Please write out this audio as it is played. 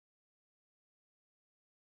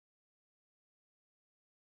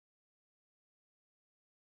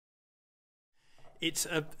It's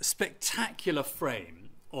a spectacular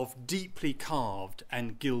frame of deeply carved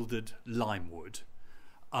and gilded lime wood,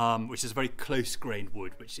 which is a very close-grained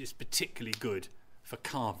wood, which is particularly good for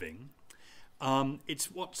carving.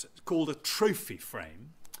 It's what's called a trophy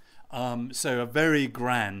frame, so a very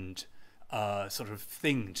grand sort of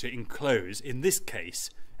thing to enclose, in this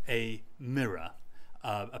case, a mirror,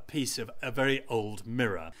 a piece of a very old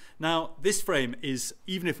mirror. Now, this frame is,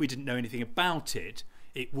 even if we didn't know anything about it,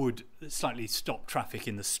 it would slightly stop traffic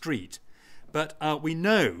in the street. But we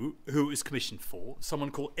know who it was commissioned for,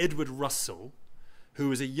 someone called Edward Russell, who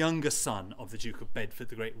was a younger son of the Duke of Bedford,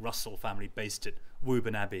 the great Russell family based at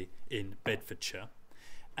Woburn Abbey in Bedfordshire.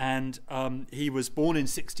 And he was born in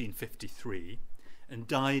 1653 and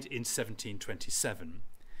died in 1727.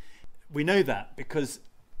 We know that because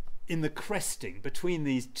in the cresting between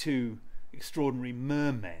these two extraordinary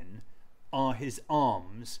mermen are his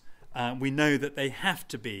arms. We know that they have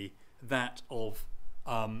to be that of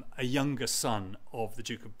a younger son of the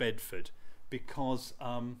Duke of Bedford, because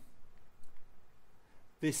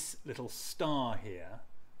this little star here,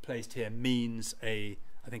 placed here, means I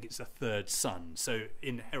think it's a third son. So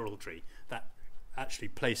in heraldry, that actually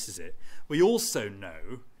places it. We also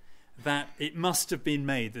know that it must have been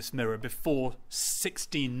made, this mirror, before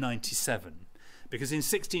 1697, because in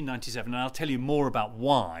 1697, and I'll tell you more about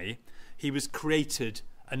why, he was created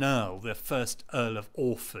an earl, the first Earl of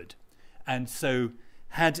Orford. And so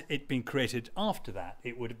had it been created after that,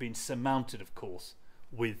 it would have been surmounted, of course,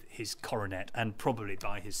 with his coronet and probably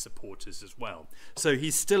by his supporters as well. So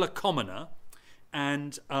he's still a commoner.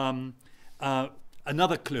 And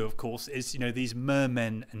another clue, of course, is, these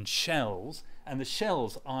mermen and shells. And the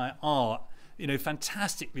shells are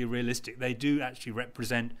fantastically realistic. They do actually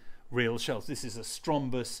represent real shells. This is a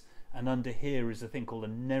strombus, and under here is a thing called a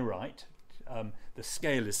nerite. The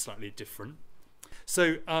scale is slightly different.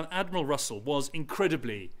 So Admiral Russell was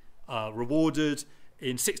incredibly rewarded.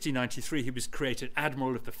 In 1693, he was created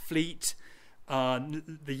Admiral of the Fleet. The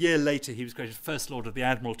year later, he was created First Lord of the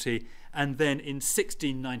Admiralty. And then in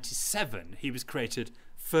 1697, he was created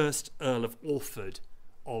First Earl of Orford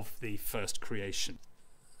of the First Creation.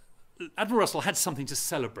 Admiral Russell had something to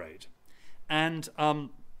celebrate. And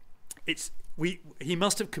he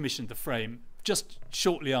must have commissioned the frame just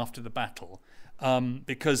shortly after the battle,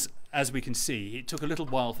 because, as we can see, it took a little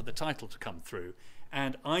while for the title to come through.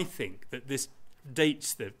 And I think that this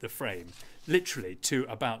dates the frame literally to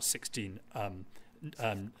about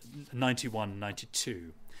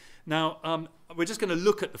 1691-92. Now, we're just going to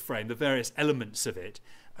look at the frame, the various elements of it.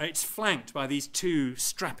 It's flanked by these two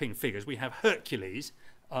strapping figures. We have Hercules,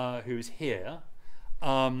 who is here.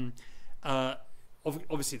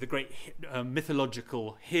 Obviously the great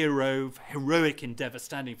mythological hero, heroic endeavour,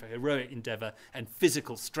 standing for heroic endeavour and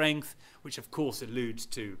physical strength, which of course alludes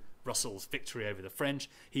to Russell's victory over the French.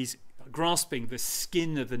 He's grasping the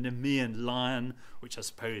skin of the Nemean lion, which I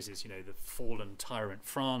suppose is, the fallen tyrant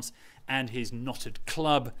France, and his knotted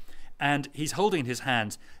club. And he's holding in his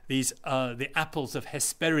hands these the apples of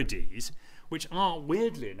Hesperides, which are,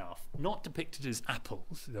 weirdly enough, not depicted as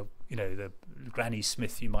apples, the Granny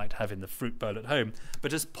Smith you might have in the fruit bowl at home,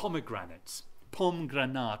 but as pomegranates, pomme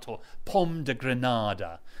granate or pomme de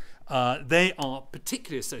Granada. They are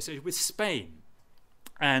particularly associated with Spain.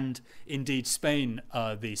 And indeed, Spain,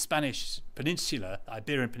 the Spanish peninsula,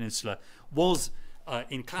 Iberian Peninsula, was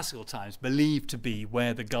in classical times believed to be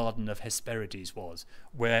where the Garden of Hesperides was,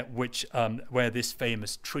 where this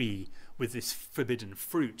famous tree with this forbidden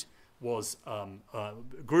fruit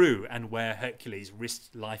grew, and where Hercules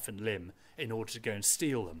risked life and limb in order to go and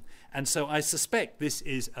steal them. And so I suspect this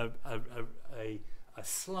is a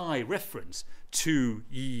sly reference to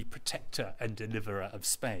ye protector and deliverer of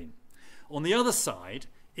Spain. On the other side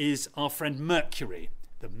is our friend Mercury,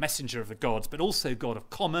 the messenger of the gods, but also god of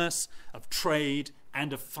commerce, of trade,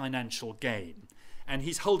 and of financial gain. And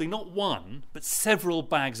he's holding not one, but several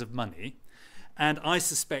bags of money. And I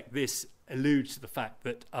suspect this alludes to the fact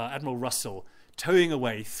that Admiral Russell, towing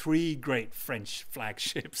away 3 great French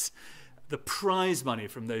flagships, the prize money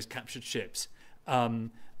from those captured ships,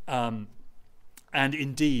 and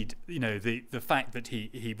indeed, the fact that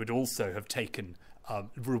he would also have taken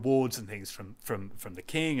rewards and things from the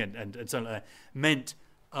king and so on, meant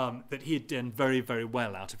that he had done very, very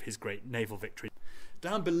well out of his great naval victory.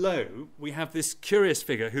 Down below, we have this curious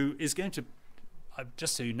figure who is going to,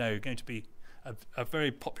 just so you know, going to be a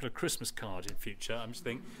very popular Christmas card in future, I'm just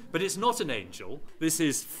thinking. But it's not an angel. This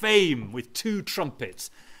is Fame with 2 trumpets,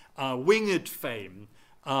 winged Fame.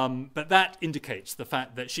 But that indicates the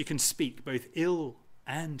fact that she can speak both ill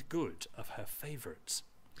and good of her favourites.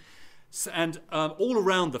 And all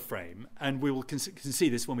around the frame, and we can see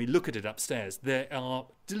this when we look at it upstairs, there are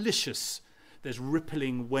delicious, there's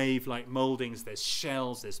rippling wave-like mouldings, there's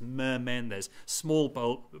shells, there's mermen, there's small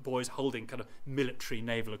boys holding kind of military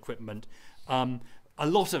naval equipment, a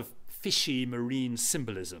lot of fishy marine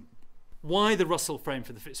symbolism. Why the Russell frame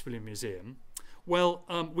for the Fitzwilliam Museum? Well,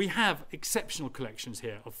 we have exceptional collections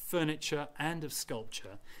here of furniture and of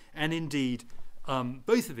sculpture, and indeed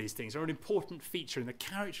both of these things are an important feature in the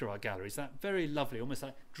character of our galleries, that very lovely, almost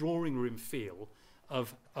like drawing room feel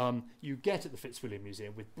of you get at the Fitzwilliam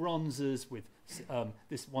Museum with bronzes, with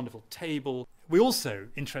this wonderful table. We also,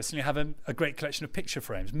 interestingly, have a great collection of picture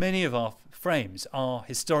frames. Many of our frames are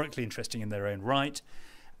historically interesting in their own right,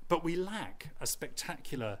 but we lack a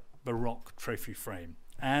spectacular Baroque trophy frame.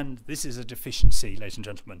 And this is a deficiency, ladies and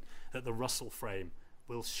gentlemen, that the Russell frame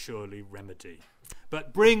will surely remedy.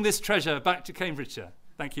 But bring this treasure back to Cambridgeshire.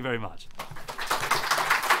 Thank you very much.